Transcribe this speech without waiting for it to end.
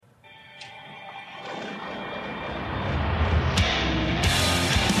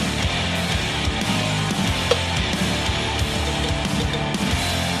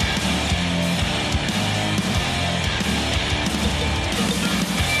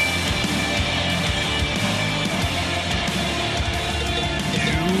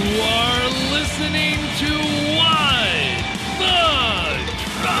to Wide the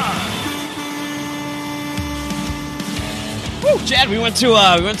Truck. Woo, Chad, we went to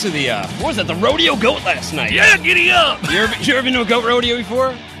the what was that? The rodeo goat last night. Yeah, giddy up. You ever been to a goat rodeo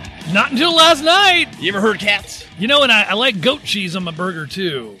before? Not until last night. You ever heard cats? You know, and I like goat cheese on my burger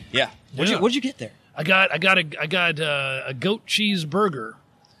too. Yeah. What'd you get there? I got a goat cheese burger.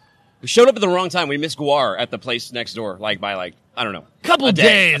 We showed up at the wrong time. We missed Guar at the place next door, by I don't know. Couple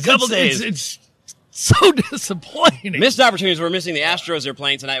days. It's so disappointing. Missed opportunities. We're missing the Astros. They're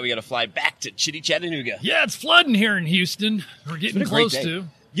playing tonight. We got to fly back to Chitty Chattanooga. Yeah, it's flooding here in Houston. We're getting close to.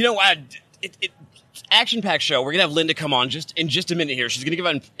 You know what? Action-packed show. We're going to have Linda come on in just a minute here. She's going to give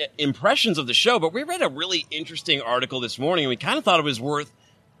out impressions of the show, but we read a really interesting article this morning, and we kind of thought it was worth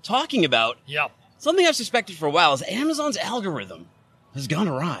talking about. Yeah. Something I've suspected for a while is Amazon's algorithm has gone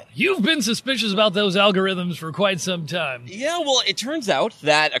awry. You've been suspicious about those algorithms for quite some time. Yeah, well, it turns out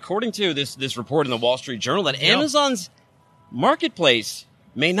that according to this report in the Wall Street Journal, that Amazon's marketplace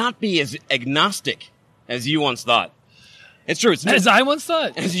may not be as agnostic as you once thought. It's true. As I once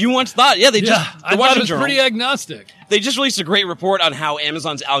thought. As you once thought. Yeah, I thought it was pretty agnostic. They just released a great report on how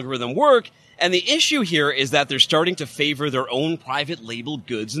Amazon's algorithm work. And the issue here is that they're starting to favor their own private labeled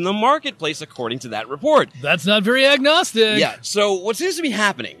goods in the marketplace, according to that report. That's not very agnostic. Yeah. So what seems to be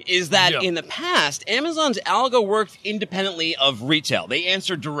happening is that in the past, Amazon's algo worked independently of retail. They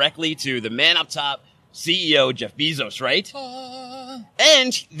answered directly to the man up top, CEO Jeff Bezos, right?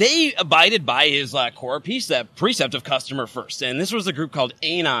 And they abided by his core precept of customer first. And this was a group called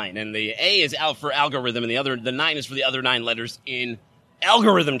A9. And the A is out for algorithm, and the 9 is for the other 9 letters in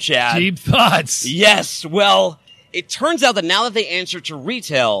algorithm, Chad. Deep thoughts. Yes. Well, it turns out that now that they answer to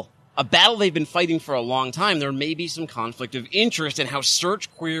retail, a battle they've been fighting for a long time, there may be some conflict of interest in how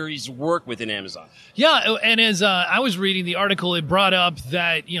search queries work within Amazon. Yeah, and as I was reading the article, it brought up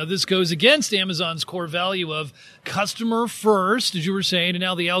that, this goes against Amazon's core value of customer first, as you were saying, and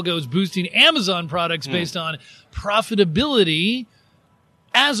now the algo is boosting Amazon products based on profitability,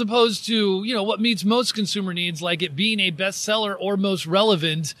 as opposed to, what meets most consumer needs, like it being a bestseller or most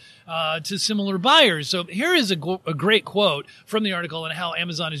relevant to similar buyers. So here is a great quote from the article on how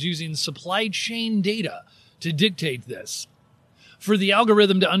Amazon is using supply chain data to dictate this. For the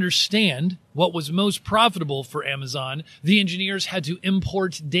algorithm to understand what was most profitable for Amazon, the engineers had to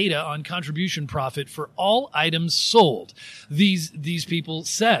import data on contribution profit for all items sold. These people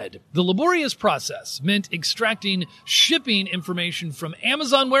said the laborious process meant extracting shipping information from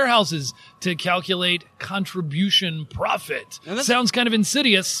Amazon warehouses to calculate contribution profit. Sounds kind of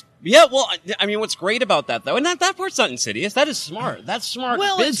insidious. Yeah, well, I mean, what's great about that, though, and that part's not insidious. That is smart. That's smart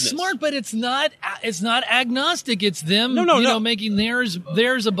business. Well, it's smart, but it's not agnostic. It's them, making theirs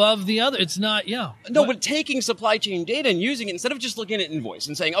above the other. It's not, No, but taking supply chain data and using it, instead of just looking at invoice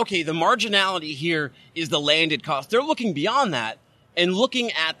and saying, okay, the marginality here is the landed cost, they're looking beyond that and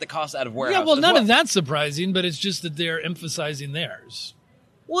looking at the cost out of warehouse. Yeah, well, none of that's surprising, but it's just that they're emphasizing theirs.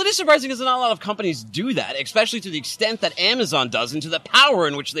 Well, it is surprising because not a lot of companies do that, especially to the extent that Amazon does and to the power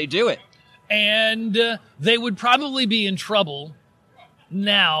in which they do it. And they would probably be in trouble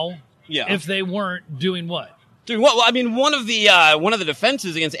now if they weren't doing what? Doing what? Well, I mean, one of the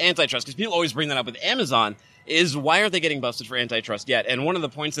defenses against antitrust, because people always bring that up with Amazon, is why aren't they getting busted for antitrust yet? And one of the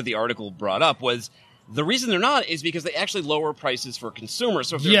points that the article brought up was the reason they're not is because they actually lower prices for consumers.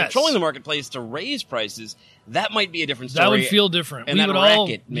 So if they're controlling the marketplace to raise prices, that might be a different story. That would feel different. And that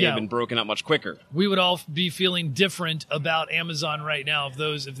racket may have been broken up much quicker. We would all be feeling different about Amazon right now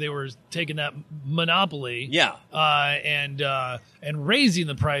if they were taking that monopoly and raising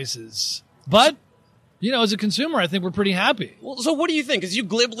the prices. But as a consumer, I think we're pretty happy. Well, so what do you think? Because you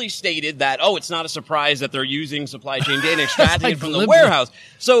glibly stated that, it's not a surprise that they're using supply chain data and extracting it from the warehouse.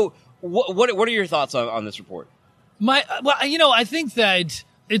 So what are your thoughts on this report? I think that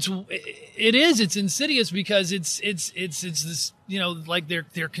it's insidious because it's this, like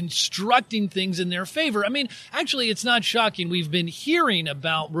they're constructing things in their favor. I mean, actually, it's not shocking. We've been hearing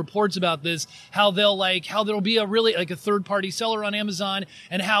about reports about this, how there'll be a third party seller on Amazon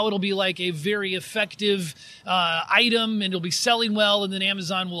and how it'll be like a very effective item and it'll be selling well. And then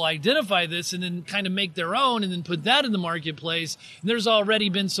Amazon will identify this and then kind of make their own and then put that in the marketplace. And there's already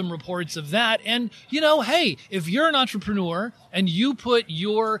been some reports of that. And, hey, if you're an entrepreneur and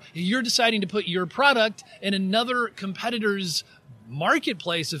you're deciding to put your product in another competitor's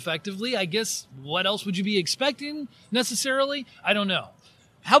marketplace effectively, I guess what else would you be expecting necessarily? I don't know.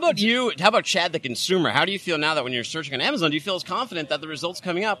 How about you? How about Chad, the consumer? How do you feel now that when you're searching on Amazon, do you feel as confident that the results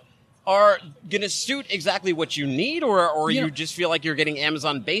coming up are going to suit exactly what you need, or you just feel like you're getting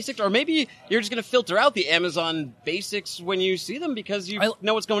Amazon Basics, or maybe you're just going to filter out the Amazon Basics when you see them because you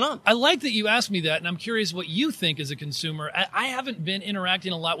know what's going on. I like that you asked me that, and I'm curious what you think as a consumer. I haven't been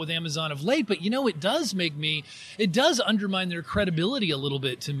interacting a lot with Amazon of late, but it does undermine their credibility a little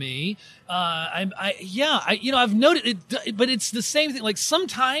bit to me. I've noted it, but it's the same thing. Like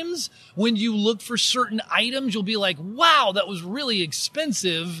sometimes when you look for certain items, you'll be like, wow, that was really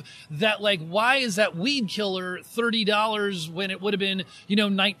expensive. That like, why is that weed killer $30 when it would have been,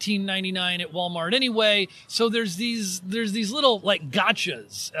 $19.99 at Walmart anyway? So there's these little like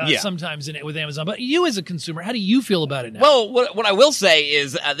gotchas sometimes in it with Amazon. But you as a consumer, how do you feel about it now? Well, what I will say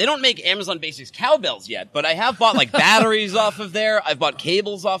is they don't make Amazon Basics cowbells yet, but I have bought like batteries off of there. I've bought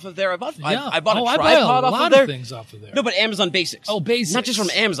cables off of there. I bought a tripod off of there. Things off of there. No, but Amazon Basics. Oh, Basics. Not just from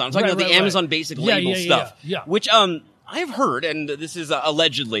Amazon. I'm talking about the Amazon Basic label stuff. Yeah. Which I've heard, and this is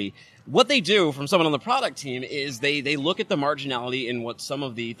allegedly, what they do from someone on the product team is they look at the marginality in what some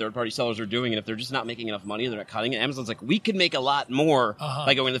of the third-party sellers are doing, and if they're just not making enough money, they're not cutting it. Amazon's like, we could make a lot more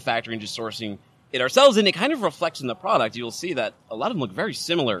by going to the factory and just sourcing it ourselves, and it kind of reflects in the product. You'll see that a lot of them look very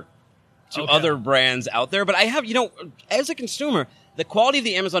similar to other brands out there, but I have, as a consumer, the quality of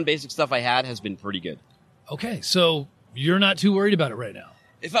the Amazon Basic stuff I had has been pretty good. Okay, so you're not too worried about it right now.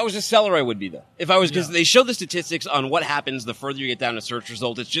 If I was a seller, I would be, though. Because they show the statistics on what happens the further you get down to search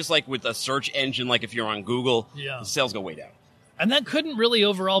results. It's just like with a search engine, like if you're on Google, the sales go way down. And that couldn't really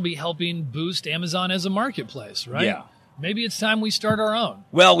overall be helping boost Amazon as a marketplace, right? Yeah. Maybe it's time we start our own.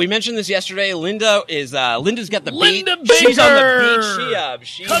 Well, we mentioned this yesterday. Linda's got the Linda beat. Baker! She's on the beat.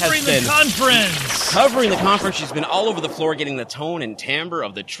 She covering the conference. Covering the conference. She's been all over the floor getting the tone and timbre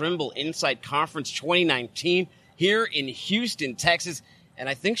of the Trimble in.site Conference 2019 here in Houston, Texas. And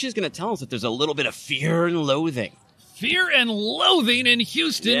I think she's going to tell us that there's a little bit of fear and loathing. Fear and loathing in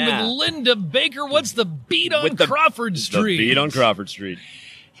Houston with Linda Baker. What's the beat on Crawford Street? The beat on Crawford Street.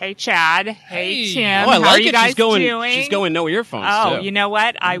 Hey, Chad. Hey, Tim. Oh, I like How are you it. guys doing? She's going no earphones, Oh, too. you know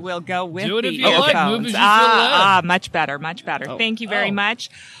what? I will go with Do it the if you like. earphones. Move as you feel led. Much better, much better. Thank you very much.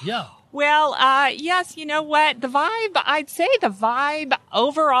 Yeah. Well, yes, you know what? I'd say the vibe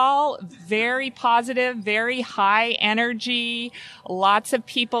overall, very positive, very high energy. Lots of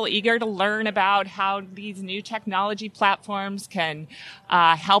people eager to learn about how these new technology platforms can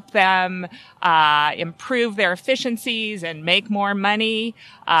help them improve their efficiencies and make more money.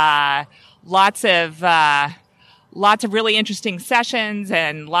 Lots of really interesting sessions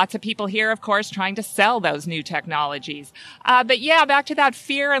and lots of people here, of course, trying to sell those new technologies. But yeah, back to that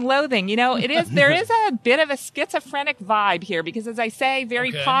fear and loathing. There is a bit of a schizophrenic vibe here because, as I say,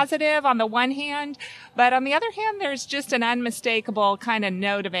 very positive on the one hand, but on the other hand, there's just an unmistakable kind of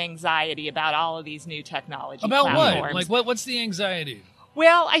note of anxiety about all of these new technology platforms. About what? Like, what's the anxiety?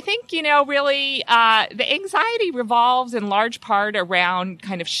 Well, I think, really, the anxiety revolves in large part around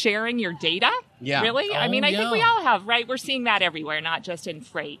kind of sharing your data. Yeah. Really? I think we all have, right? We're seeing that everywhere, not just in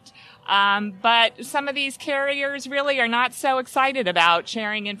freight. But some of these carriers really are not so excited about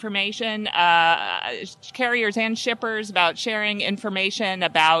sharing information, carriers and shippers about sharing information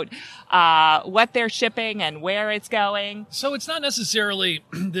about what they're shipping and where it's going. So it's not necessarily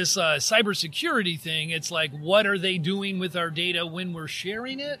this cybersecurity thing. It's like, what are they doing with our data when we're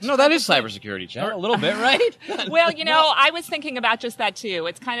sharing it? No, that is cybersecurity, Chad. A little bit, right? Well, I was thinking about just that too.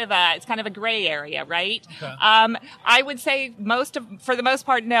 It's kind of a gray area, right? Okay. I would say for the most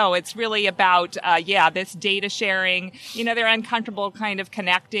part, no. It's really about this data sharing. They're uncomfortable kind of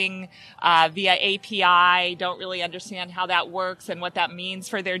connecting via API. Don't really understand how that works and what that means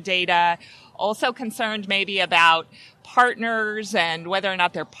for their data. Also concerned maybe about partners and whether or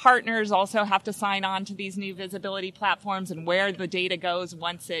not their partners also have to sign on to these new visibility platforms and where the data goes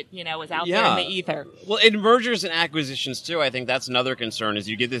once it, is out there in the ether. Well, in mergers and acquisitions too, I think that's another concern is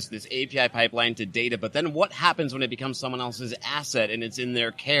you get this API pipeline to data, but then what happens when it becomes someone else's asset and it's in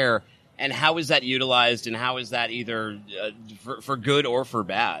their care? And how is that utilized, and how is that either for good or for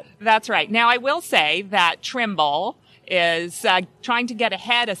bad? That's right. Now, I will say that Trimble is trying to get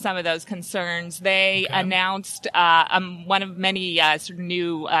ahead of some of those concerns. They announced one of many sort of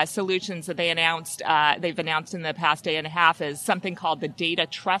new solutions that they've announced in the past day and a half is something called the Data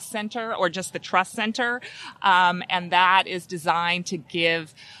Trust Center, or just the Trust Center, and that is designed to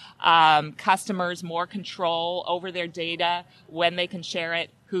give customers more control over their data, when they can share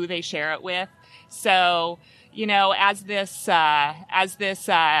it, who they share it with. So, as this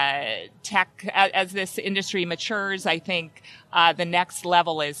industry matures, I think the next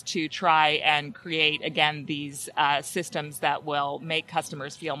level is to try and create, again, these systems that will make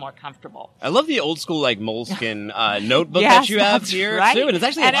customers feel more comfortable. I love the old school, like, moleskin notebook that you have here, right. too. And it's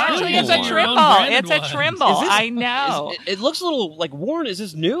actually it's a Trimble. It's a Trimble. I know. It looks a little, like, worn. Is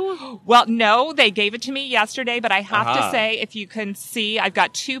this new? Well, no. They gave it to me yesterday, but I have to say, if you can see, I've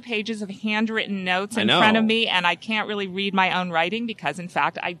got 2 pages of handwritten notes in front of me, and I can't really read my own writing because, in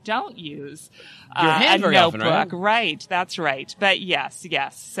fact, I don't use a notebook. Often, right? That's right. But yes.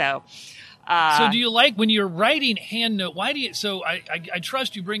 So do you like when you're writing hand note? Why do you? So I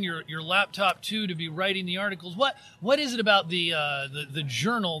trust you bring your laptop too to be writing the articles. What is it about the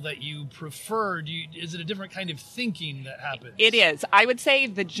journal that you prefer? Is it a different kind of thinking that happens? It is. I would say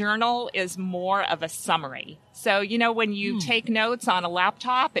the journal is more of a summary. So, when you take notes on a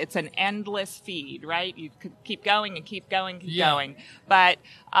laptop, it's an endless feed, right? You could keep going and keep going, going. But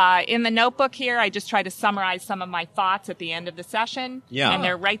in the notebook here, I just try to summarize some of my thoughts at the end of the session. Yeah. And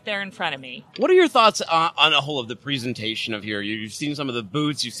they're right there in front of me. What are your thoughts on a whole of the presentation of here? You've seen some of the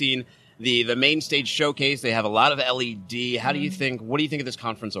booths. You've seen the main stage showcase. They have a lot of LED. What do you think of this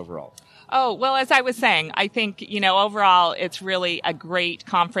conference overall? Oh, well, as I was saying, I think, overall, it's really a great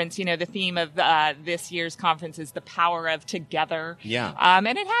conference. The theme of this year's conference is the power of together. Yeah. And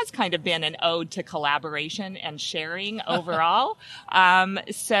it has kind of been an ode to collaboration and sharing overall. And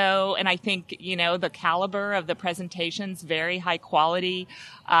I think, the caliber of the presentations, very high quality.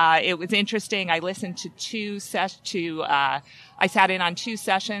 It was interesting. I listened to I sat in on 2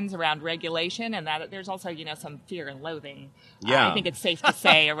 sessions around regulation, and that there's also, some fear and loathing. Yeah. I think it's safe to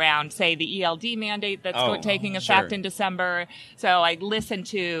say around, say, the ELD mandate that's taking effect in December. So I listened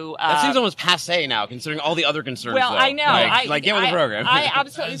to... that seems almost passé now, considering all the other concerns. Well, though. I know. Get with the program. I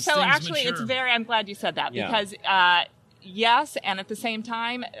absolutely... So actually, mature. I'm glad you said that, because... yes, and at the same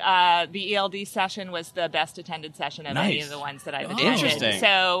time, the ELD session was the best attended session of any of the ones that I've attended. Interesting.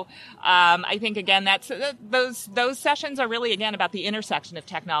 So I think, again, those sessions are really, again, about the intersection of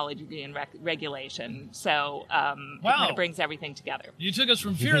technology and regulation. So it kind of brings everything together. You took us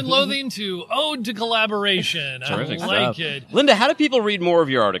from fear and loathing to ode to collaboration. Terrific I like it. Linda, how do people read more of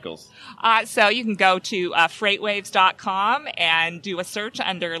your articles? So you can go to freightwaves.com and do a search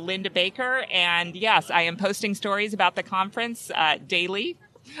under Linda Baker. And yes, I am posting stories about the conference daily.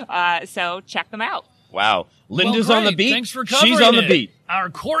 So check them out. Wow. Linda's on the beat. Thanks for covering She's on the beat. Our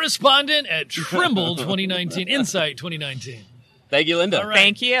correspondent at Trimble 2019, in.site 2019. Thank you, Linda. All right.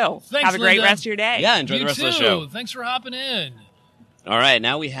 Thank you. Thanks, Have a great Linda. rest of your day. Yeah, enjoy the rest of the show. Thanks for hopping in. All right,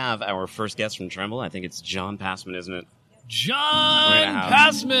 now we have our first guest from Trimble. I think it's John Passman, isn't it? John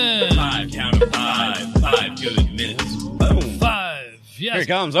Passman. 5, count of 5, 5 good minutes. Boom. 5. Yes. Here he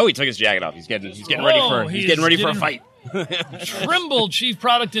comes. Oh, he took his jacket off. He's getting ready for a fight. Trimble Chief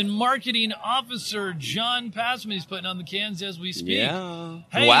Product and Marketing Officer John Passman. He's putting on the cans as we speak. Yeah.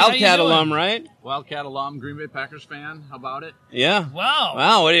 Hey, Wildcat alum, right? Wildcat alum, Green Bay Packers fan. How about it? Yeah.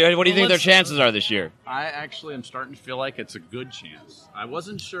 Wow. What do you think their chances are this year? I actually am starting to feel like it's a good chance. I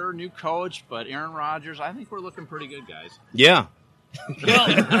wasn't sure, new coach, but Aaron Rodgers, I think we're looking pretty good, guys. Yeah. Well,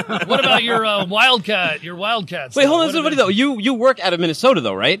 what about your Wildcat? Your Wildcats? Wait, hold on. Somebody though, you work out of Minnesota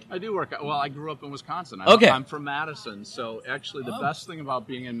though, right? I do work. Well, I grew up in Wisconsin. I'm from Madison, so actually the best thing about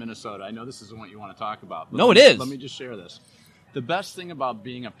being in Minnesota, I know this isn't what you want to talk about. But No, it is. Let me just share this. The best thing about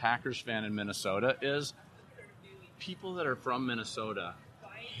being a Packers fan in Minnesota is people that are from Minnesota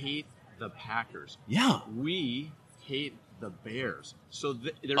hate the Packers. Yeah. We hate the Bears. So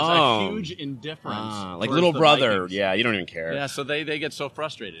there's a huge indifference. Like little brother. Vikings. Yeah, you don't even care. Yeah, so they get so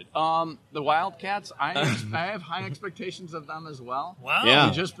frustrated. The Wildcats, I have high expectations of them as well. Wow. Yeah.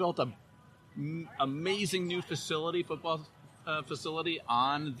 We just built a amazing new football facility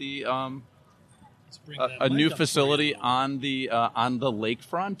on the a new facility on the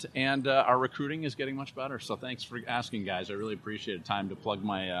lakefront, and our recruiting is getting much better. So thanks for asking, guys. I really appreciate it. Time to plug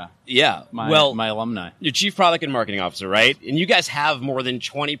my my alumni. You're Chief Product and Marketing Officer, right? And you guys have more than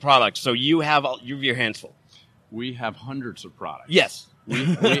 20 products, so you have your hands full. We have hundreds of products. Yes.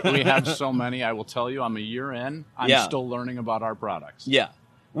 We have so many. I will tell you, I'm a year in. I'm still learning about our products. Yeah.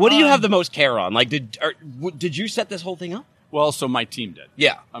 What do you have the most care on? Like, did you set this whole thing up? Well, so my team did.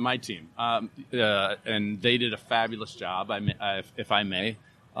 Yeah. My team. And they did a fabulous job, if I may.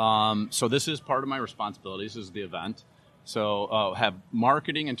 So this is part of my responsibilities, is the event. So have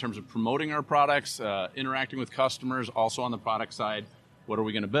marketing in terms of promoting our products, interacting with customers, also on the product side. What are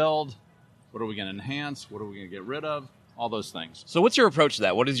we going to build? What are we going to enhance? What are we going to get rid of? All those things. So what's your approach to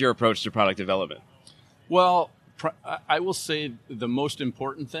that? What is your approach to product development? Well, I will say the most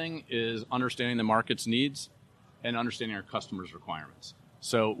important thing is understanding the market's needs and understanding our customers' requirements.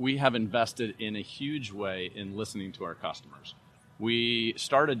 So we have invested in a huge way in listening to our customers. we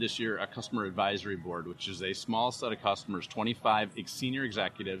started this year a customer advisory board, which is a small set of customers, 25 senior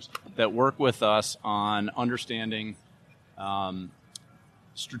executives that work with us on understanding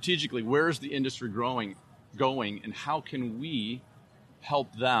strategically where's the industry going, and how can we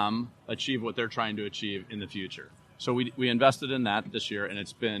help them achieve what they're trying to achieve in the future. So we invested in that this year, and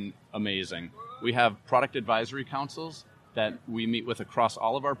it's been amazing. We have product advisory councils that we meet with across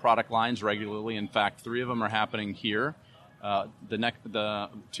all of our product lines regularly. In fact, 3 of them are happening here. The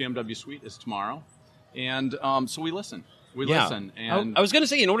TMW suite is tomorrow. And so we listen. We listen. And I was going to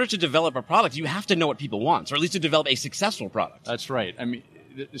say, in order to develop a product, you have to know what people want, or at least to develop a successful product. That's right. I mean,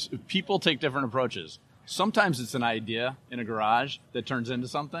 people take different approaches. Sometimes it's an idea in a garage that turns into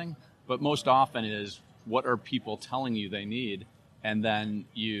something, but most often it is, what are people telling you they need? And then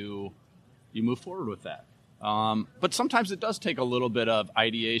you move forward with that. But sometimes it does take a little bit of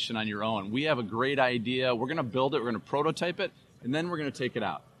ideation on your own. We have a great idea. We're going to build it. We're going to prototype it. And then we're going to take it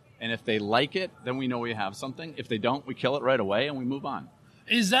out. And if they like it, then we know we have something. If they don't, we kill it right away and we move on.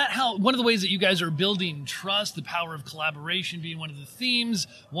 Is that how one of the ways that you guys are building trust, the power of collaboration being one of the themes?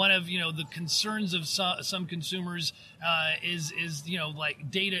 One of the concerns of some consumers is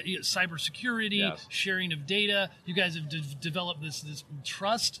like data, cybersecurity, yes. sharing of data. You guys have developed this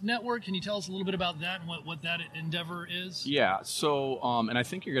trust network. Can you tell us a little bit about that and what that endeavor is? Yeah. So, and I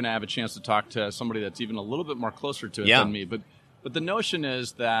think you're going to have a chance to talk to somebody that's even a little bit more closer to it than me. But the notion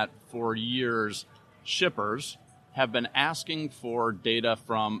is that for years, shippers have been asking for data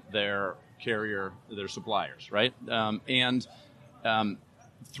from their carrier, their suppliers, right? And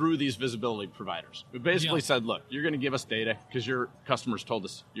through these visibility providers. We basically said, look, you're going to give us data because your customers told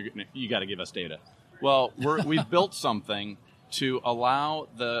us you got to give us data. Well, we've built something to allow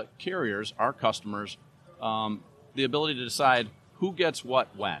the carriers, our customers, the ability to decide who gets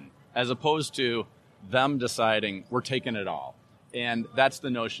what when, as opposed to them deciding we're taking it all. And that's the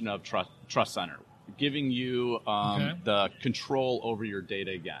notion of Trust Center, giving you the control over your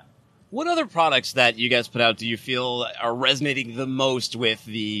data again. What other products that you guys put out do you feel are resonating the most with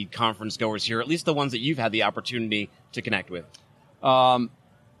the conference goers here, at least the ones that you've had the opportunity to connect with?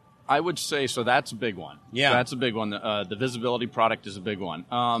 I would say, so that's a big one. Yeah. That's a big one. The visibility product is a big one.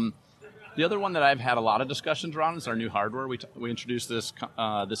 The other one that I've had a lot of discussions around is our new hardware. We introduced this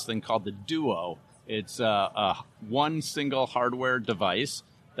thing called the Duo. It's one single hardware device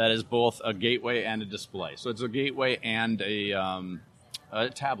that is both a gateway and a display. So it's a gateway and a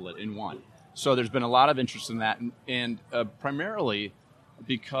tablet in one. So there's been a lot of interest in that, and primarily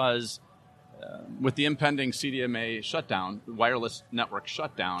because with the impending CDMA shutdown, wireless network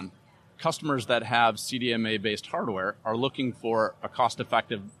shutdown, customers that have CDMA-based hardware are looking for a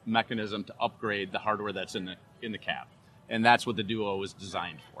cost-effective mechanism to upgrade the hardware that's in the cab. And that's what the Duo was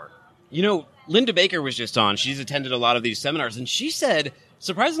designed for. Linda Baker was just on. She's attended a lot of these seminars, and she said,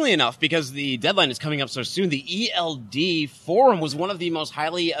 surprisingly enough, because the deadline is coming up so soon, the ELD forum was one of the most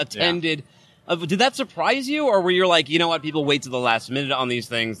highly attended. Yeah. Did that surprise you, or were you like, you know what, people wait to the last minute on these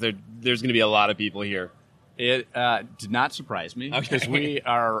things? There's going to be a lot of people here. It did not surprise me because we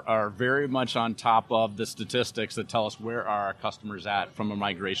are very much on top of the statistics that tell us where are our customers at from a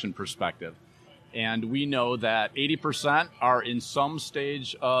migration perspective. And we know that 80% are in some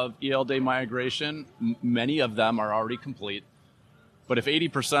stage of ELD migration. Many of them are already complete. But if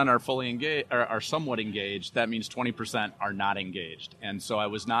 80% are fully engaged, are somewhat engaged, that means 20% are not engaged. And so I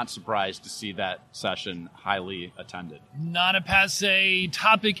was not surprised to see that session highly attended. Not a passé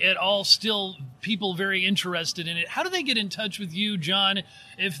topic at all. Still, people very interested in it. How do they get in touch with you, John,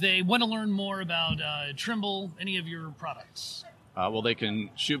 if they want to learn more about Trimble, any of your products? Well, they can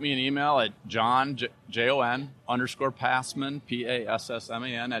shoot me an email at John, Jon_Passman, Passman,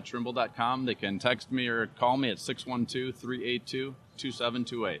 at Trimble.com. They can text me or call me at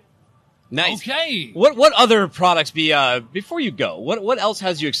 612-382-2728. Nice. Okay. What other products before you go? What else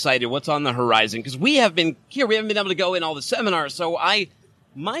has you excited? What's on the horizon? Because we haven't been able to go in all the seminars, so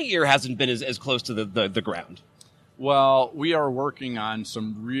my ear hasn't been as close to the ground. Well, we are working on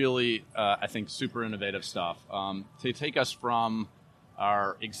some really, I think, super innovative stuff to take us from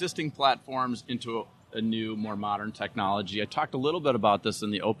our existing platforms into a new, more modern technology. I talked a little bit about this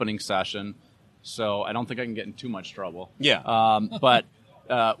in the opening session, so I don't think I can get in too much trouble. Yeah. But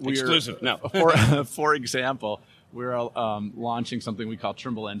we're exclusive. No. For example, we're launching something we call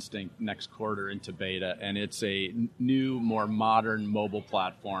Trimble Instinct next quarter into beta, and it's a new, more modern mobile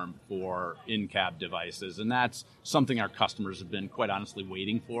platform for in-cab devices. And that's something our customers have been, quite honestly,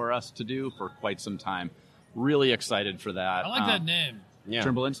 waiting for us to do for quite some time. Really excited for that. I like that name. Yeah.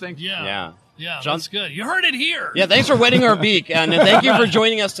 Trimble Instinct? Yeah. Yeah. Yeah, John? that's good. You heard it here. Yeah, thanks for wetting our beak, and thank you for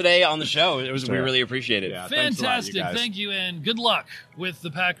joining us today on the show. We really appreciate it. Yeah, thanks a lot, Fantastic. you guys. Thank you, and good luck with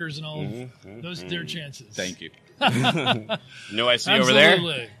the Packers and all their chances. Thank you. No, I see over there.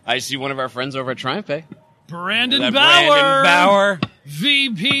 Absolutely. I see one of our friends over at TriumphPay. Brandon Brandon Bauer.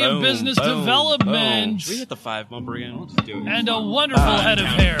 VP of Business Development, Should we hit the 5 bumper again? We'll just do it. and a wonderful head of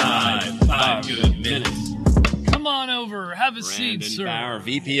hair. 5 good minutes. Come on over. Have a seat, Brandon sir. Bauer,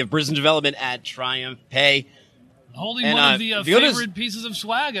 VP of Business Development at TriumphPay. Holding And, one of the if you go to- favorite pieces of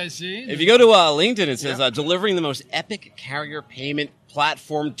swag, I see. If you go to LinkedIn, it says delivering the most epic carrier payment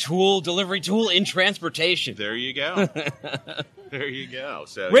platform delivery tool in transportation. There you go. There you go.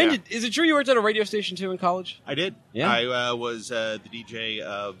 So, Brandon, is it true you worked at a radio station too in college? I did. Yeah. I was the DJ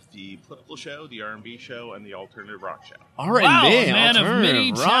of the political show, the R&B show, and the alternative rock show. R&B, Wow, a man of alternative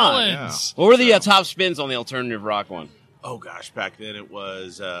many rock. talents. What were the top spins on the alternative rock one? Oh gosh, back then it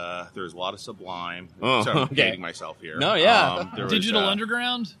was there was a lot of Sublime. Oh, so I'm okay. dating myself here. No, yeah. There was, Digital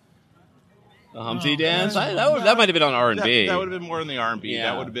Underground? The Humpty Oh, Dance? man. That might have been on R&B. That would have been more in the R&B. Yeah.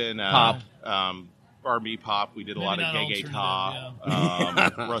 That would have been Pop. R&B pop. We did a Maybe lot of not Gay alternative,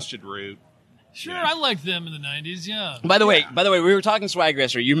 Top, Rusted Root. Sure, Yeah. I liked them in the 90s, yeah. By the way, we were talking swag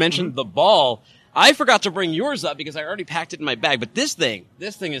yesterday. You mentioned the ball. I forgot to bring yours up because I already packed it in my bag. But this thing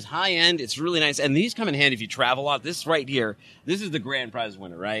is high end. It's really nice, and these come in handy if you travel a lot. This right here, this is the grand prize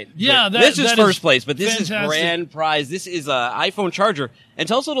winner, right? Yeah, this is that first place, but this fantastic. is grand prize. This is an iPhone charger. And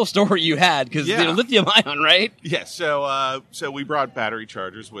tell us a little story you had because Yeah. lithium ion, right? Yes. So we brought battery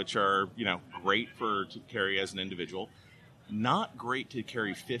chargers, which are great to carry as an individual. Not great to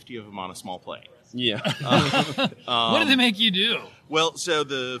carry 50 of them on a small plane. Yeah. What did they make you do? Well, so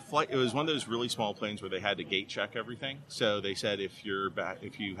the flight, it was one of those really small planes where they had to gate check everything. So they said, if you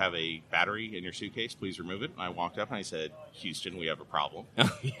have a battery in your suitcase, please remove it. And I walked up and I said, Houston, we have a problem.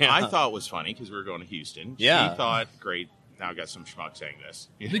 Yeah. I thought it was funny because we were going to Houston. Yeah. She thought, great, now I got some schmuck saying this.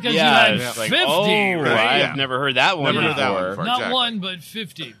 Because Yeah, you it's had like, 50, oh, right? I've never heard that one Never heard that before. one before. Not Exactly. one, but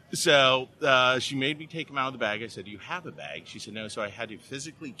 50. So she made me take them out of the bag. I said, do you have a bag? She said, no. So I had to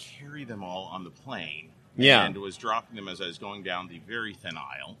physically carry them all on the plane. Yeah. And was dropping them as I was going down the very thin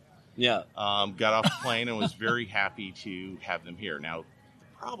aisle. Yeah. Got off the plane and was very happy to have them here. Now,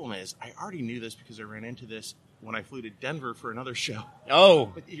 the problem is I already knew this because I ran into this when I flew to Denver for another show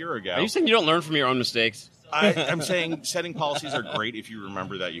Oh. a year ago. Are you saying you don't learn from your own mistakes? I'm saying setting policies are great if you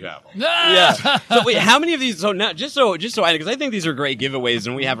remember that you have them. Yeah. So wait, how many of these? So now, just so I, because I think these are great giveaways,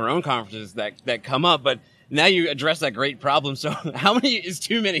 and we have our own conferences that come up. But now you address that great problem. So how many is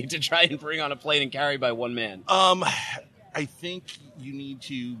too many to try and bring on a plane and carry by one man? I think you need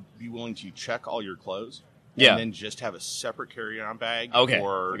to be willing to check all your clothes. Yeah. And then just have a separate carry-on bag. Okay.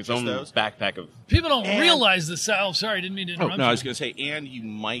 Or Like its just own those. backpack of. People don't And- realize this. Oh, sorry, didn't mean to interrupt No, I you. was going to say, and you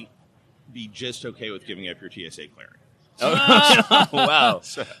might be just okay with giving up your TSA clearance. Oh, wow.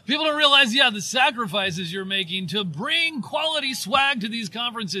 People don't realize, the sacrifices you're making to bring quality swag to these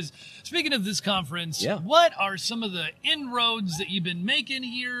conferences. Speaking of this conference, what are some of the inroads that you've been making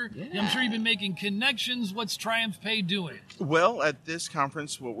here? I'm sure you've been making connections. What's TriumphPay doing? Well, at this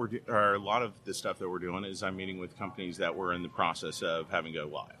conference, a lot of the stuff that we're doing is I'm meeting with companies that we're in the process of having go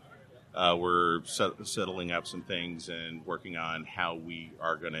live. We're settling up some things and working on how we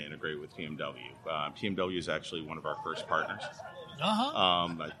are going to integrate with TMW. TMW is actually one of our first partners.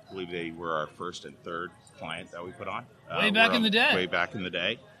 I believe they were our first and third client that we put on. Way back in the day. Way back in the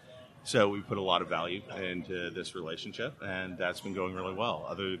day. So we put a lot of value into this relationship, and that's been going really well.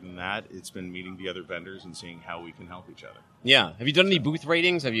 Other than that, it's been meeting the other vendors and seeing how we can help each other. Yeah. Have you done any booth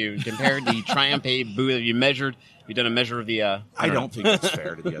ratings? Have you compared the TriumphPay booth? Have you measured? Have you done a measure of the? I don't think it's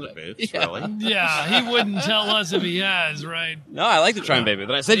fair to the other booths, really. Yeah, he wouldn't tell us if he has, right? No, I like the TriumphPay booth.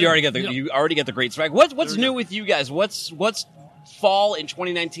 But I said you already get the great swag. What's new with you guys? What's fall in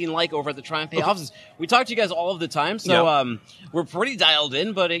 2019 like over at the TriumphPay offices? We talk to you guys all of the time, so we're pretty dialed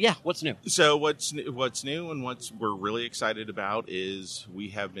in. But what's new? So what's new and what we're really excited about is we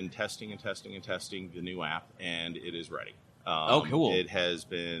have been testing the new app, and it is ready. Cool. It has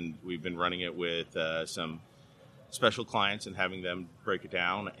been. We've been running it with some special clients and having them break it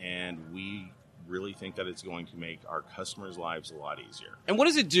down, and we really think that it's going to make our customers' lives a lot easier. And what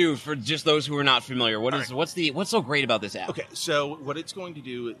does it do for just those who are not familiar? What's so great about this app? Okay, so what it's going to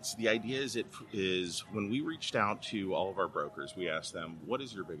do the idea is when we reached out to all of our brokers, we asked them, what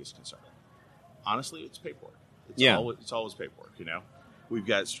is your biggest concern? Honestly, it's paperwork. It's always paperwork, We've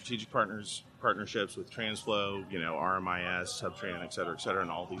got strategic partnerships with TransFlow, RMIS, Subtran, et cetera,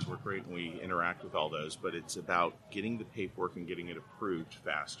 and all these work great, and we interact with all those, but it's about getting the paperwork and getting it approved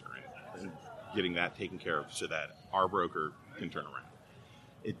faster and getting that taken care of so that our broker can turn around.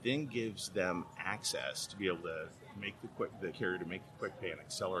 It then gives them access to be able to make the carrier to make the quick pay and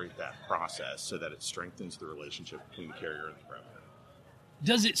accelerate that process so that it strengthens the relationship between the carrier and the broker.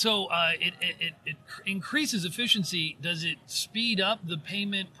 Does it it increases efficiency? Does it speed up the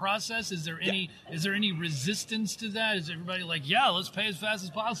payment process? Is there any resistance to that? Is everybody like, yeah, let's pay as fast as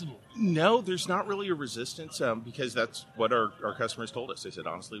possible? No, there's not really a resistance because that's what our customers told us. They said,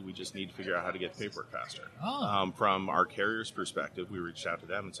 honestly, we just need to figure out how to get the paperwork faster. From our carrier's perspective, we reached out to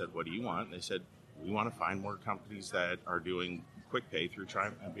them and said, what do you want? And they said, we want to find more companies that are doing quick pay through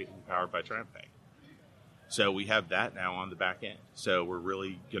Triumph, powered by Triumph Pay. So we have that now on the back end. So we're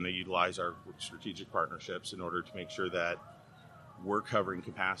really going to utilize our strategic partnerships in order to make sure that we're covering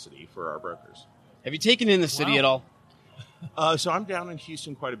capacity for our brokers. Have you taken in the city at all? So I'm down in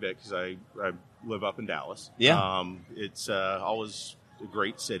Houston quite a bit because I live up in Dallas. Yeah. It's always a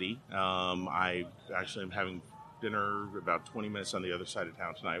great city. I actually am having dinner about 20 minutes on the other side of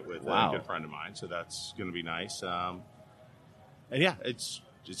town tonight with a good friend of mine. So that's going to be nice. And yeah, it's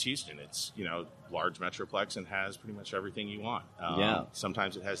Houston. It's, large metroplex and has pretty much everything you want.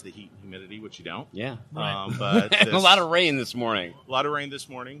 Sometimes it has the heat and humidity, which you don't. Yeah. But a lot of rain this morning. A lot of rain this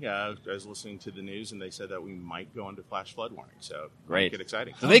morning. I was listening to the news, and they said that we might go into flash flood warning. So great. Get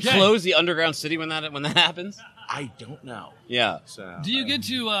exciting. Do they close the underground city when that happens? I don't know. Yeah. So, do you get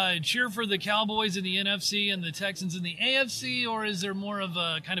to cheer for the Cowboys in the NFC and the Texans in the AFC, or is there more of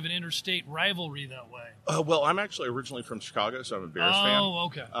a kind of an interstate rivalry that way? Well, I'm actually originally from Chicago, so I'm a Bears fan. Oh,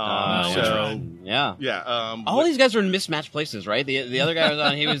 okay. Yeah. All these guys are in mismatched places, right? The other guy was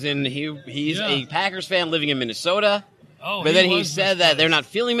on. He's a Packers fan living in Minnesota. Oh, but then he said that they're not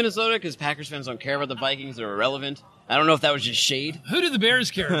feeling Minnesota because Packers fans don't care about the Vikings. They're irrelevant. I don't know if that was just shade. Who do the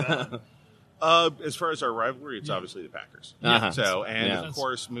Bears care about? As far as our rivalry, it's obviously the Packers. So, of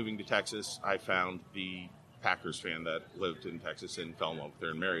course, moving to Texas, I found the Packers fan that lived in Texas and fell in love with her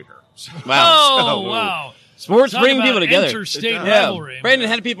and married her. So, wow. Sports Talk bring about people together. Interstate rivalry. Brandon,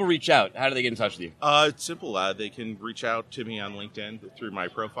 how do people reach out? How do they get in touch with you? It's simple. They can reach out to me on LinkedIn through my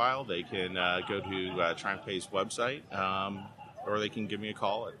profile. They can go to Triumph Pay's website, or they can give me a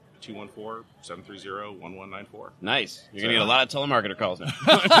call at 214-730-1194. Nice. You're going to get a lot of telemarketer calls now.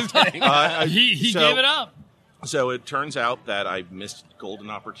 He gave it up. So it turns out that I missed a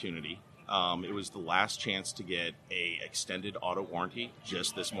golden opportunity. It was the last chance to get a extended auto warranty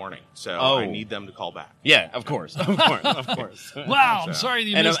just this morning. So I need them to call back. Yeah, of course. Of course. Wow, I'm sorry that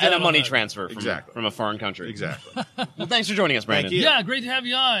you missed and a money transfer from a foreign country. Exactly. Well, thanks for joining us, Brandon. Thank you. Yeah, great to have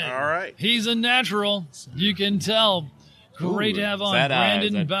you on. All right. He's a natural. You can tell. Great to have on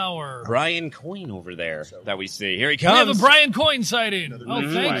Brandon Bauer. Brian Coyne over there that we see. Here he comes. We have a Brian Coyne sighting.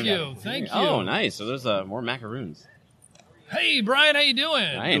 Thank you. Thank you. Oh, nice. So there's more macaroons. Hey, Brian, how you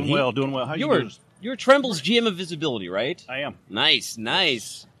doing? Doing well. How you doing? You're Tremble's GM of Visibility, right? I am. Nice.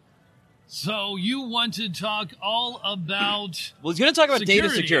 So you want to talk all about Well, he's going to talk about data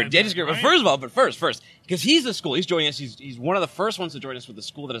security. Data security. Right? But first, because he's the school. He's joining us. He's one of the first ones to join us with the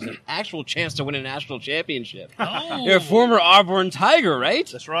school that has an actual chance to win a national championship. Oh. You're a former Auburn Tiger, right?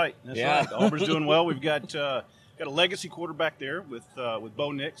 That's right. Right. Auburn's doing well. We've got a legacy quarterback there with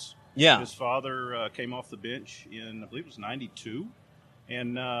Bo Nix. Yeah. His father came off the bench in, I believe it was 92,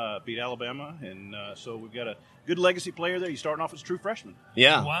 and beat Alabama. And so we've got a good legacy player there. He's starting off as a true freshman.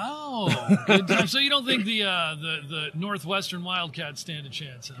 Yeah. Wow. Good time. So you don't think the Northwestern Wildcats stand a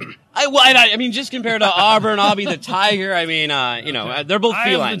chance? Huh? I mean, just compared to Auburn, I'll be the Tiger. I mean, they're both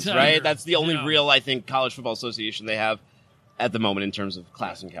felines, right? That's the only real, I think, college football association they have at the moment in terms of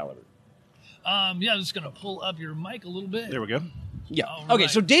class and caliber. I'm just going to pull up your mic a little bit. There we go. Yeah. All Okay, right.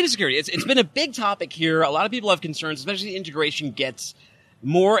 so data security. It's been a big topic here. A lot of people have concerns, especially integration gets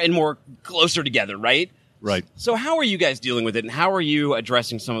more and more closer together, right? Right. So how are you guys dealing with it, and how are you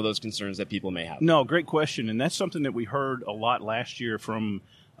addressing some of those concerns that people may have? No, great question, and that's something that we heard a lot last year from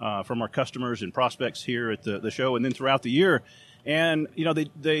our customers and prospects here at the show, and then throughout the year. And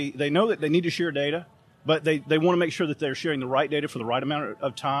they know that they need to share data, but they want to make sure that they're sharing the right data for the right amount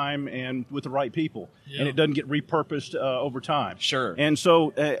of time and with the right people, and it doesn't get repurposed over time. Sure. And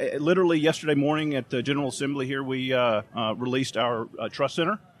so literally yesterday morning at the General Assembly here, we released our Trust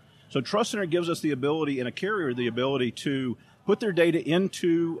Center. So Trust Center gives us the ability, and a carrier the ability, to put their data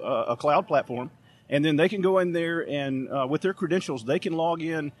into a cloud platform, and then they can go in there and with their credentials, they can log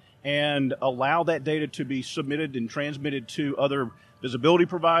in and allow that data to be submitted and transmitted to other visibility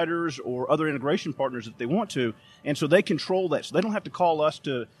providers or other integration partners if they want to. And so they control that. So they don't have to call us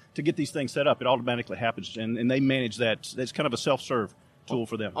to get these things set up. It automatically happens, and they manage that. That's kind of a self-serve tool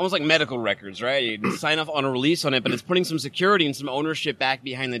for them. Almost like medical records, right? You can sign off on a release on it, but it's putting some security and some ownership back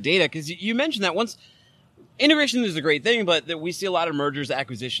behind the data. Because you mentioned that once integration is a great thing, but we see a lot of mergers,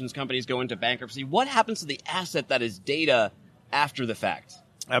 acquisitions, companies go into bankruptcy. What happens to the asset that is data after the fact?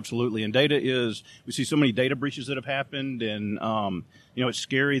 Absolutely, and data is, we see so many data breaches that have happened, and it's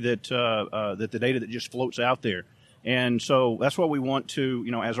scary that that the data that just floats out there. And so that's why we want to,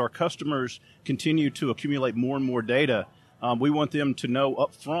 as our customers continue to accumulate more and more data, we want them to know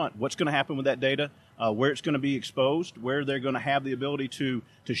up front what's going to happen with that data, where it's going to be exposed, where they're going to have the ability to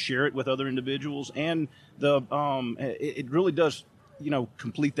share it with other individuals, and it really does,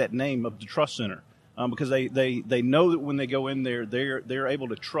 complete that name of the Trust Center, because they know that when they go in there, they're able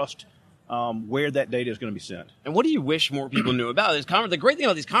to trust where that data is going to be sent. And what do you wish more people knew about this conference? The great thing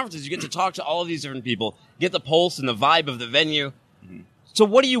about these conferences, you get to talk to all of these different people, get the pulse and the vibe of the venue. Mm-hmm. So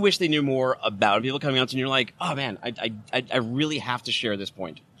what do you wish they knew more about? People coming out to you and you're like, oh man, I really have to share this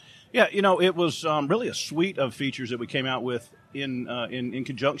point. Yeah, it was really a suite of features that we came out with in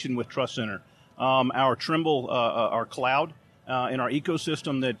conjunction with Trust Center. Our Trimble, our cloud, and our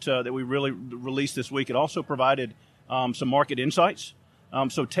ecosystem that we really released this week. It also provided some market insights.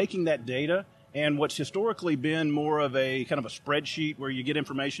 So taking that data and what's historically been more of a kind of a spreadsheet where you get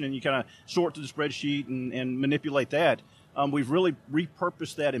information and you kind of sort through the spreadsheet and manipulate that, we've really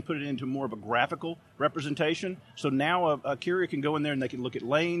repurposed that and put it into more of a graphical representation. So now a carrier can go in there and they can look at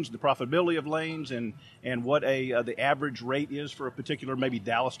lanes, the profitability of lanes, and what the average rate is for a particular maybe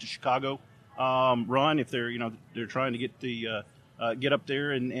Dallas to Chicago run if they're trying to get up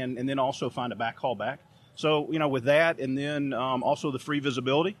there and then also find a backhaul back. So, with that, and then also the free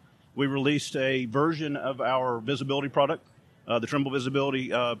visibility, we released a version of our visibility product, the Trimble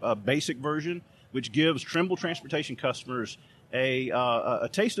Visibility basic version, which gives Trimble transportation customers a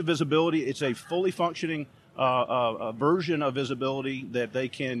taste of visibility. It's a fully functioning version of visibility that they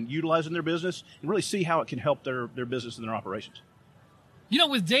can utilize in their business and really see how it can help their business and their operations.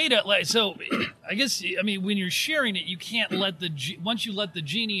 With data, I guess, when you're sharing it, you can't once you let the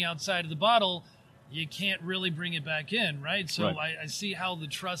genie outside of the bottle, you can't really bring it back in, right? So right. I see how the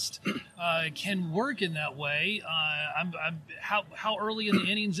trust can work in that way. How early in the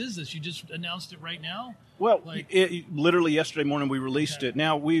innings is this? You just announced it right now? Well, literally yesterday morning we released it.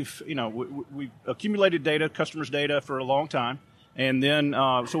 Now we've accumulated data, customers' data for a long time. And then,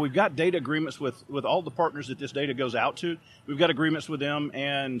 so we've got data agreements with all the partners that this data goes out to. We've got agreements with them,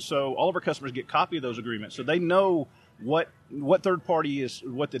 and so all of our customers get a copy of those agreements. So they know what third party is,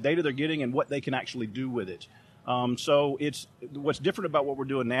 what the data they're getting, and what they can actually do with it. So it's what's different about what we're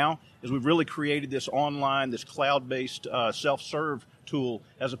doing now is we've really created this online, this cloud-based self-serve tool,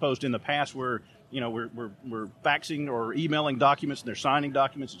 as opposed to in the past where we're faxing or emailing documents and they're signing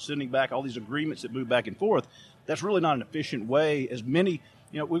documents and sending back all these agreements that move back and forth. That's really not an efficient way. As many,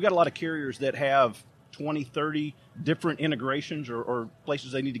 we've got a lot of carriers that have 20, 30 different integrations or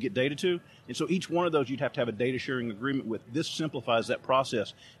places they need to get data to. And so each one of those you'd have to have a data sharing agreement with. This simplifies that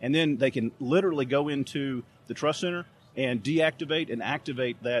process. And then they can literally go into the Trust Center and deactivate and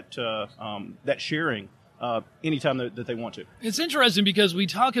activate that sharing anytime that they want to. It's interesting because we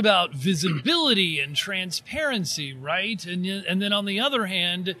talk about visibility and transparency, right? And then on the other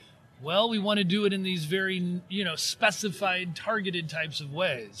hand, we want to do it in these very, specified, targeted types of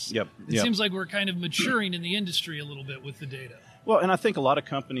ways. Yep. It seems like we're kind of maturing in the industry a little bit with the data. Well, and I think a lot of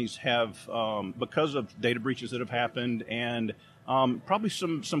companies have, because of data breaches that have happened, and probably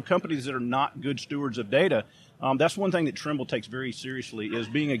some companies that are not good stewards of data. That's one thing that Trimble takes very seriously is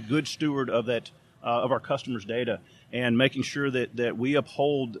being a good steward of that of our customers' data and making sure that we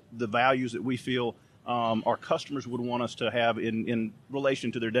uphold the values that we feel our customers would want us to have in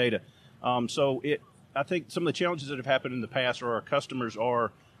relation to their data. I think some of the challenges that have happened in the past are our customers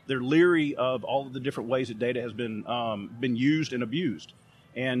they're leery of all of the different ways that data has been used and abused,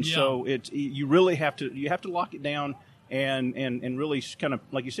 and so you really have to lock it down and really kind of,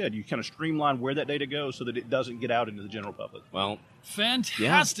 like you said, you kind of streamline where that data goes so that it doesn't get out into the general public. Well,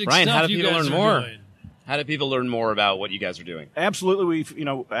 fantastic Brian, stuff how do you people guys learn are more? doing. How do people learn more about what you guys are doing? Absolutely,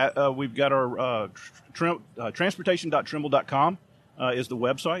 we've got our transportation.trimble.com is the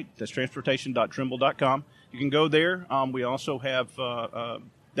website. That's transportation.trimble.com. You can go there. We also have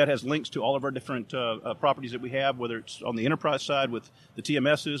that has links to all of our different properties that we have, whether it's on the enterprise side with the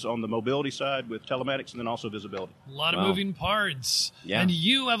TMSs, on the mobility side with telematics, and then also visibility. A lot of moving parts. Yeah. And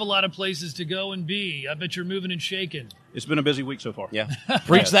you have a lot of places to go and be. I bet you're moving and shaking. It's been a busy week so far. Yeah.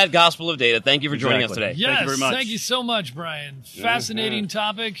 Preach that gospel of data. Thank you for joining us today. Yes, thank you very much. Thank you so much, Brian. Fascinating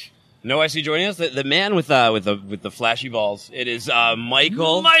topic. No, I see joining us the man with the flashy balls. It is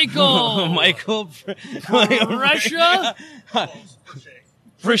Michael. Michael Russia.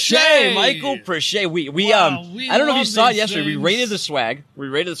 Prichet, Michael Prichet. We I don't know if you saw it yesterday. We rated the swag.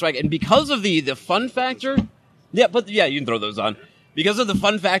 And because of the fun factor, Yeah, but yeah, you can throw those on. Because of the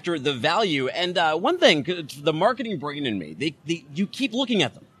fun factor, the value, and one thing, the marketing brain in me, you keep looking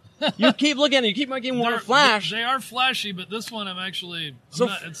at them. You keep looking at them, you keep making one flash. They are flashy, but this one I'm actually...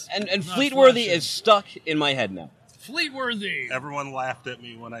 And Fleetworthy is stuck in my head now. Fleetworthy. Everyone laughed at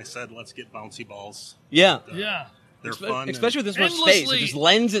me when I said, let's get bouncy balls. Yeah. Yeah. They're fun. Especially with this much space. It just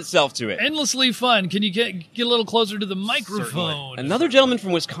lends itself to it. Endlessly fun. Can you get a little closer to the microphone? Certainly. Another gentleman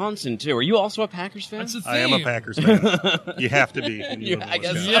from Wisconsin, too. Are you also a Packers fan? That's the theme. I am a Packers fan. You have to be. I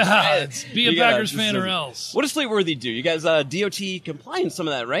guess. Yeah, be a Packers fan or else. What does Fleetworthy do? You guys DOT compliance, some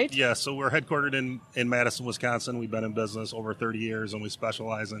of that, right? Yeah, so we're headquartered in Madison, Wisconsin. We've been in business over 30 years, and we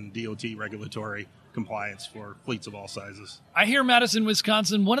specialize in DOT regulatory compliance for fleets of all sizes. I hear Madison,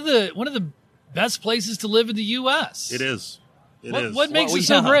 Wisconsin, one of the best places to live in the U.S. It is. It is. What makes it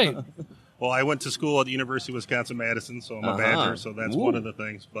so great? Well, I went to school at the University of Wisconsin-Madison, so I'm a Badger, so that's one of the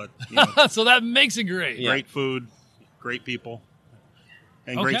things. But so that makes it great. Great food, great people,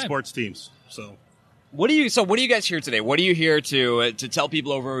 and great sports teams. So what do you guys hear today? What are you here to tell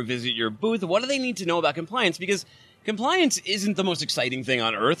people over who visit your booth? What do they need to know about compliance? Because compliance isn't the most exciting thing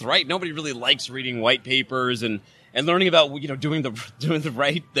on earth, right? Nobody really likes reading white papers and learning about doing the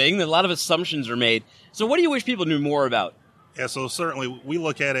right thing. A lot of assumptions are made. So what do you wish people knew more about? Yeah, so certainly we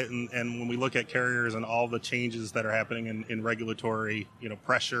look at it, and when we look at carriers and all the changes that are happening in regulatory,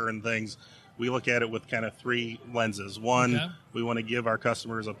 pressure and things, we look at it with kind of three lenses. One, we want to give our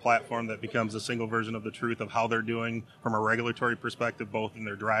customers a platform that becomes a single version of the truth of how they're doing from a regulatory perspective, both in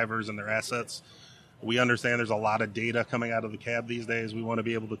their drivers and their assets. We understand there's a lot of data coming out of the cab these days. We want to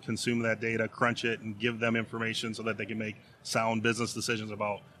be able to consume that data, crunch it, and give them information so that they can make sound business decisions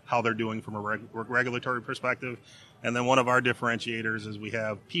about how they're doing from a regulatory perspective. And then one of our differentiators is we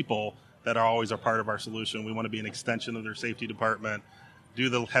have people that are always a part of our solution. We want to be an extension of their safety department, do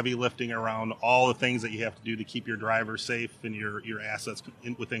the heavy lifting around all the things that you have to do to keep your drivers safe and your assets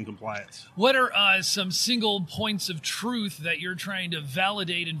within compliance. What are some single points of truth that you're trying to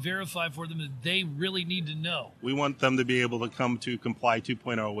validate and verify for them that they really need to know? We want them to be able to come to Comply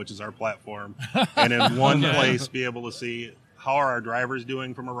 2.0, which is our platform, and in one place be able to see how are our drivers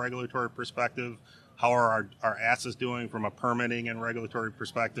doing from a regulatory perspective, how are our assets doing from a permitting and regulatory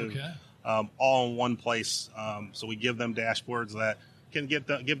perspective, all in one place. So we give them dashboards that can give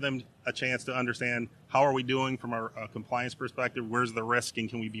them a chance to understand how are we doing from a compliance perspective, where's the risk, and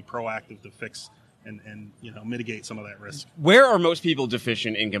can we be proactive to fix and mitigate some of that risk. Where are most people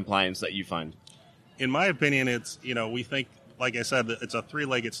deficient in compliance that you find? In my opinion, it's, we think, like I said, it's a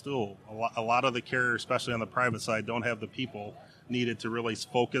three-legged stool. A lot of the carriers, especially on the private side, don't have the people needed to really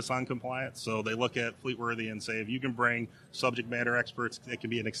focus on compliance. So they look at Fleetworthy and say, if you can bring subject matter experts that can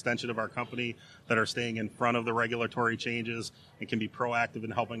be an extension of our company that are staying in front of the regulatory changes and can be proactive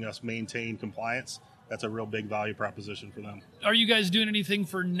in helping us maintain compliance, that's a real big value proposition for them. Are you guys doing anything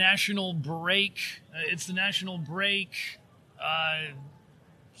for National Break? It's the National Break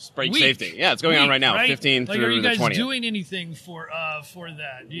Brake safety. Yeah, it's going on right now, right? 15 through the 20th. Are you guys doing anything for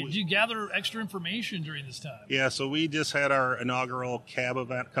that? Did you gather extra information during this time? Yeah, so we just had our inaugural CAB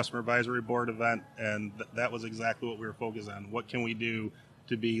event, Customer Advisory Board event, and that was exactly what we were focused on. What can we do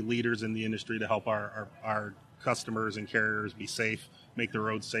to be leaders in the industry to help our customers and carriers be safe, make the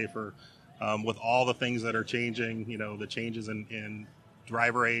roads safer? With all the things that are changing, the changes in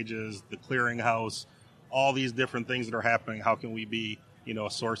driver ages, the clearinghouse, all these different things that are happening, how can we be a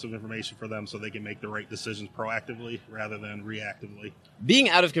source of information for them so they can make the right decisions proactively rather than reactively? Being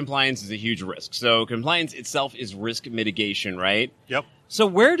out of compliance is a huge risk. So compliance itself is risk mitigation, right? Yep. So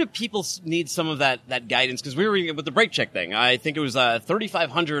where do people need some of that guidance? Because we were reading with the brake check thing. I think it was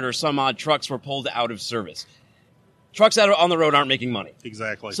 3,500 or some odd trucks were pulled out of service. Trucks out on the road aren't making money.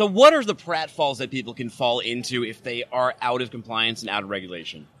 Exactly. So what are the pratfalls that people can fall into if they are out of compliance and out of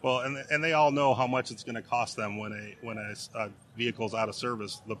regulation? Well, and they all know how much it's going to cost them when a vehicle's out of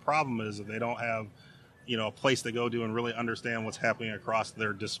service. The problem is that they don't have, a place to go to and really understand what's happening across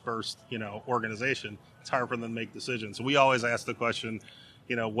their dispersed, organization. It's hard for them to make decisions. So we always ask the question,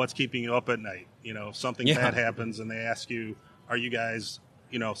 what's keeping you up at night? If something bad happens and they ask you, are you guys,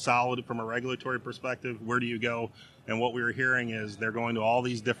 solid from a regulatory perspective? Where do you go? And what we were hearing is they're going to all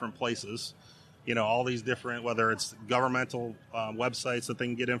these different places, all these different, whether it's governmental websites that they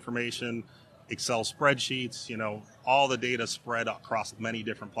can get information, Excel spreadsheets, all the data spread across many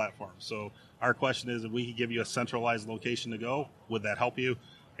different platforms. So our question is, if we could give you a centralized location to go, would that help you?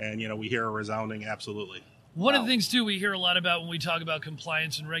 And, we hear a resounding absolutely. One of the things, too, we hear a lot about when we talk about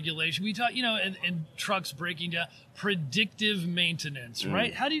compliance and regulation, we talk, and trucks breaking down, predictive maintenance,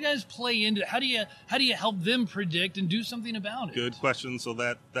 right? How do you guys play into it? How do you help them predict and do something about it? Good question.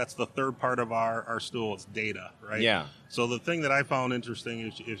 So that's the third part of our stool. It's data, right? Yeah. So the thing that I found interesting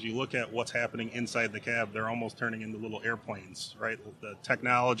is if you look at what's happening inside the cab, they're almost turning into little airplanes, right? The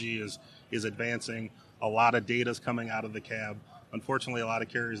technology is advancing. A lot of data is coming out of the cab. Unfortunately, a lot of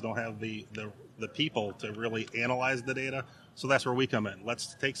carriers don't have the people to really analyze the data. So that's where we come in.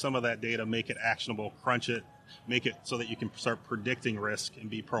 Let's take some of that data, make it actionable, crunch it, make it so that you can start predicting risk and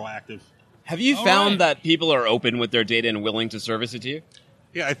be proactive. Have you found that people are open with their data and willing to service it to you?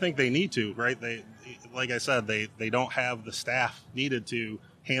 Yeah, I think they need to, right? They, like I said, they don't have the staff needed to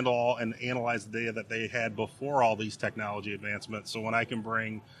handle and analyze the data that they had before all these technology advancements. So when I can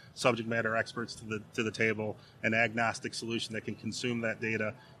bring subject matter experts to the table, an agnostic solution that can consume that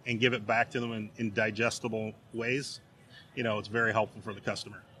data and give it back to them in digestible ways, it's very helpful for the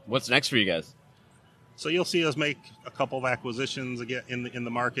customer. What's next for you guys? So you'll see us make a couple of acquisitions again in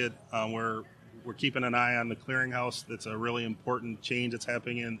the market. We're keeping an eye on the clearinghouse. That's a really important change that's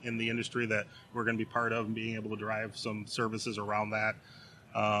happening in the industry that we're going to be part of and being able to drive some services around that.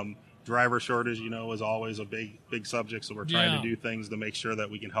 Driver shortage, is always a big subject. So we're trying to do things to make sure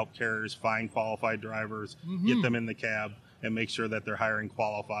that we can help carriers find qualified drivers, get them in the cab, and make sure that they're hiring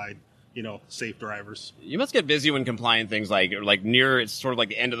qualified, safe drivers. You must get busy when compliant things like near, it's sort of like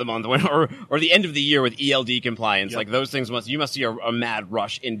the end of the month or the end of the year with ELD compliance. Yep. Like those things you must see a mad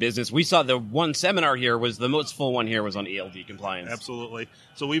rush in business. We saw the one seminar here was the most full one here was on ELD compliance. Absolutely.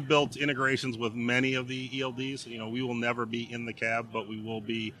 So we've built integrations with many of the ELDs. We will never be in the cab, but we will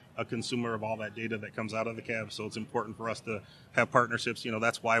be a consumer of all that data that comes out of the cab. So it's important for us to have partnerships.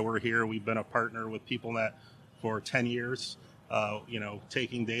 That's why we're here. We've been a partner with PeopleNet for 10 years.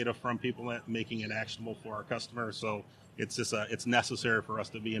 Taking data from PeopleNet, making it actionable for our customers. So it's just it's necessary for us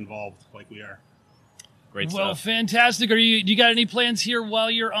to be involved like we are. Great stuff. Well, fantastic. Do you got any plans here while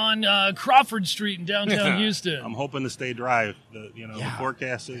you're on Crawford Street in downtown Houston? I'm hoping to stay dry. The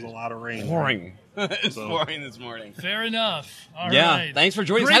forecast is a lot of rain. Pouring. It's pouring this morning. Fair enough. All right. Thanks for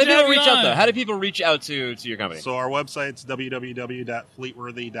joining us. How do people reach out, though? How do people reach out to your company? So our website's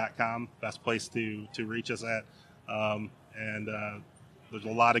www.fleetworthy.com. Best place to reach us at. And there's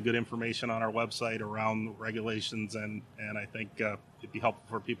a lot of good information on our website around regulations, and I think it'd be helpful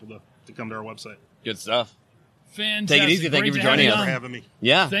for people to come to our website. Good stuff. Fantastic. Take it easy. Thank you for joining us. Thanks for having me.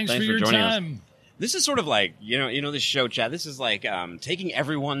 Yeah. Thanks for your time. Us. This is sort of like, this show, Chad, this is like taking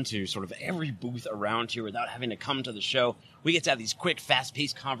everyone to sort of every booth around here without having to come to the show. We get to have these quick,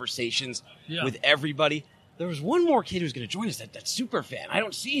 fast-paced conversations with everybody. There was one more kid who's going to join us, that super fan. I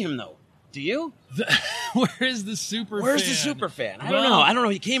don't see him, though. Do you? Where is the super fan? Where's the super fan? I don't know.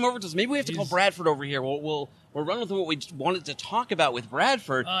 He came over to us. Maybe we have to call Bradford over here. We'll run with what we wanted to talk about with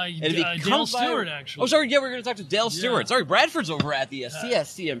Bradford. Dale Stewart, actually. Oh, sorry. Yeah, we're going to talk to Dale Stewart. Sorry, Bradford's over at the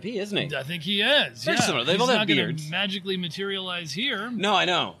CSCMP, isn't he? I think he is. Very similar. They've all had beards. He's not going to magically materialize here. No, I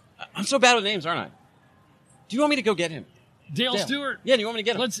know. I'm so bad with names, aren't I? Do you want me to go get him? Dale Stewart. Yeah, do you want me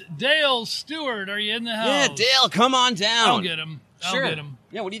to get him? Dale Stewart, are you in the house? Yeah, Dale, come on down. I'll get him. Sure. I'll get him.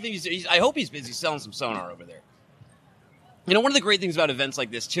 Yeah, what do you think he's I hope he's busy selling some sonar over there. One of the great things about events like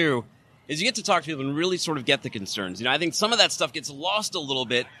this, too, is you get to talk to people and really sort of get the concerns. I think some of that stuff gets lost a little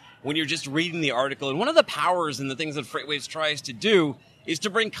bit when you're just reading the article. And one of the powers and the things that FreightWaves tries to do is to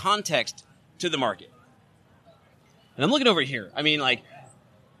bring context to the market. And I'm looking over here. I mean, like,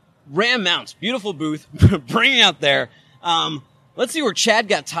 Ram Mounts, beautiful booth, bringing out there. Let's see where Chad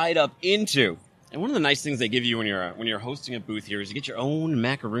got tied up into. And one of the nice things they give you when you're hosting a booth here is you get your own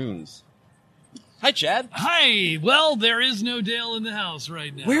macaroons. Hi, Chad. Hi. Well, there is no Dale in the house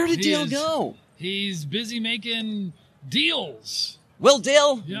right now. Where did Dale go? He's busy making deals. Well,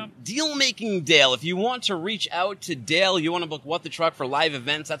 Dale, deal-making Dale. If you want to reach out to Dale, you want to book What the Truck for live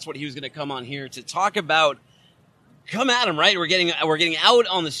events, that's what he was going to come on here to talk about. Come at him, right? We're getting out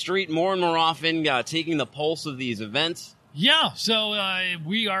on the street more and more often, taking the pulse of these events. Yeah, so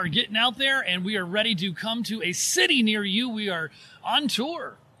we are getting out there, and we are ready to come to a city near you. We are on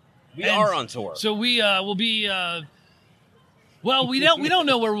tour. We are on tour. So we will be. We don't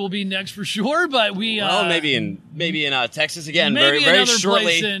know where we'll be next for sure, but maybe in Texas again, maybe very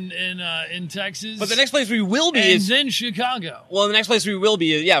shortly. Place in Texas. But the next place we will be is then Chicago. Well, the next place we will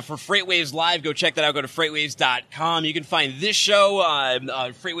be is for FreightWaves Live. Go check that out. Go to freightwaves.com. You can find this show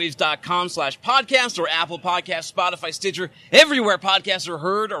freightwaves.com/podcast or Apple Podcasts, Spotify, Stitcher, everywhere podcasts are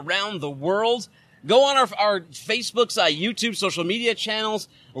heard around the world. Go on our Facebook's YouTube, social media channels,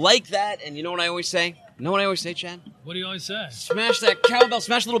 like that, and you know what I always say? You know what I always say, Chad? What do you always say? Smash that cowbell,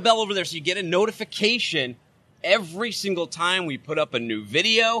 smash the little bell over there so you get a notification every single time we put up a new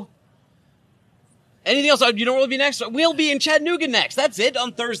video. Anything else? You know where we'll be next? We'll be in Chattanooga next. That's it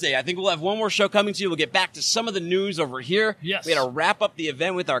on Thursday. I think we'll have one more show coming to you. We'll get back to some of the news over here. Yes. We got to wrap up the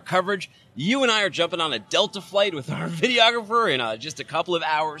event with our coverage. You and I are jumping on a Delta flight with our videographer in just a couple of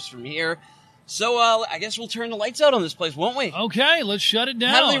hours from here. So I guess we'll turn the lights out on this place, won't we? Okay, let's shut it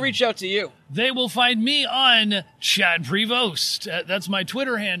down. How do they reach out to you? They will find me on Chad Prevost. That's my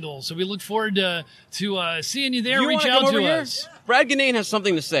Twitter handle. So we look forward to seeing you there. Reach out to us. Brad Ganane has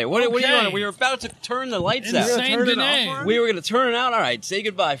something to say. What do you want? We were about to turn the lights out. Insane Ganane. We were going to turn it out. All right, say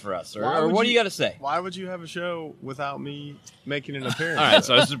goodbye for us. Or what do you got to say? Why would you have a show without me making an appearance? All right,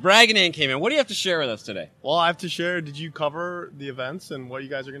 so this is Brad Ganane came in. What do you have to share with us today? Well, I have to share. Did you cover the events and what you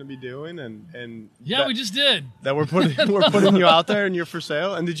guys are going to be doing? And yeah, we just did. That we're putting you out there and you're for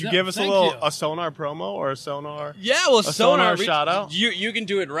sale. And did you give us a Sonar promo or a Sonar? Yeah, well, a Sonar shout out. You can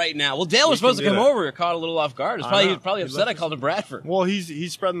do it right now. Well, Dale was supposed to come over. Caught a little off guard. He was probably upset I called him Bradford. Well,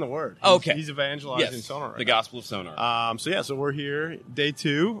 he's spreading the word. Okay, he's evangelizing Sonar. Right the now. gospel of Sonar. So we're here day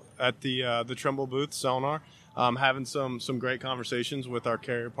 2 at the Trimble booth Sonar. Having some great conversations with our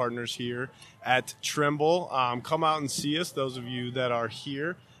carrier partners here at Trimble. Come out and see us, those of you that are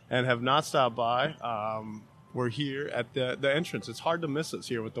here and have not stopped by. We're here at the entrance. It's hard to miss us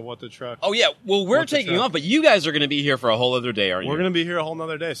here with the What the Truck. Oh, yeah. Well, we're taking off, but you guys are going to be here for a whole other day, aren't you? We're going to be here a whole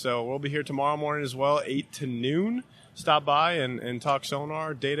other day. So we'll be here tomorrow morning as well, 8 to noon. Stop by and talk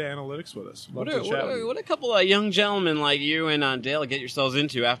Sonar, data analytics with us. What a couple of young gentlemen like you and Dale get yourselves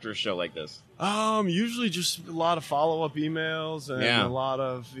into after a show like this? Usually just a lot of follow-up emails and a lot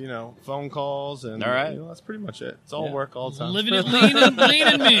of, phone calls. And, all right. That's pretty much it. It's all work all the time. Living it lean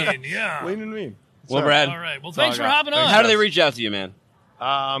and mean, yeah. Lean and mean. Well, Brad. All right. Well, thanks for hopping on. How do they reach out to you, man?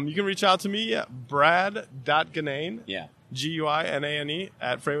 You can reach out to me at brad.ganane, Guinane,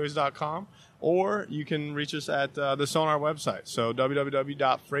 at freightways.com. Or you can reach us at the Sonar website. So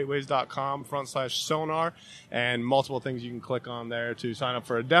www.freightways.com/Sonar, and multiple things you can click on there to sign up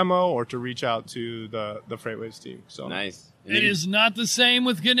for a demo or to reach out to the Freightways team. So nice. It is not the same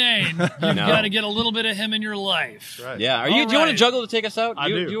with Ganane. You've got to get a little bit of him in your life. Right. Yeah. Do you want to juggle to take us out? I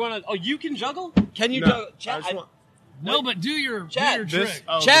do. Do you want to? Oh, you can juggle? Can you juggle? Chad, no, but do your trick.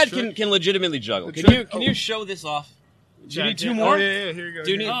 Chad can legitimately juggle. Can you show this off? Do you need 2 more? Oh, yeah, here you go.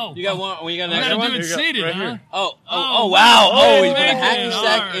 Do you need? You got one? You got an extra one? Do it seated, right huh? here. Oh, wow! Oh, he's put a hacky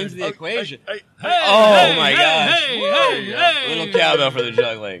sack into the equation. Oh my gosh! Hey! Little cowbell for the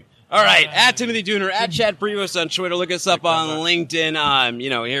juggling. All right, at Timothy Dooner, at Chad Prevost on Twitter. Look us up on LinkedIn.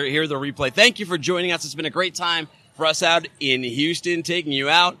 Hear the replay. Thank you for joining us. It's been a great time for us out in Houston, taking you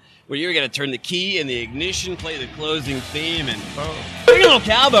out. Where you're going to turn the key in the ignition, play the closing theme, and bring a little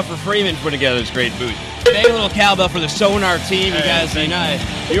cowbell for Freeman putting together this great booth. Bang a little cowbell for the Sonar team. You guys,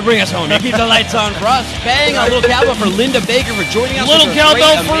 you bring us home. You keep the lights on for us. Bang a little cowbell for Linda Baker for joining us. Little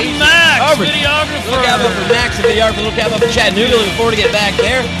cowbell for Max, videographer. Little cowbell for Max, the videographer. Little cowbell for Chattanooga. Looking forward to get back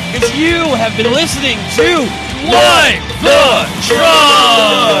there because you have been listening to What the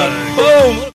Truck. Boom.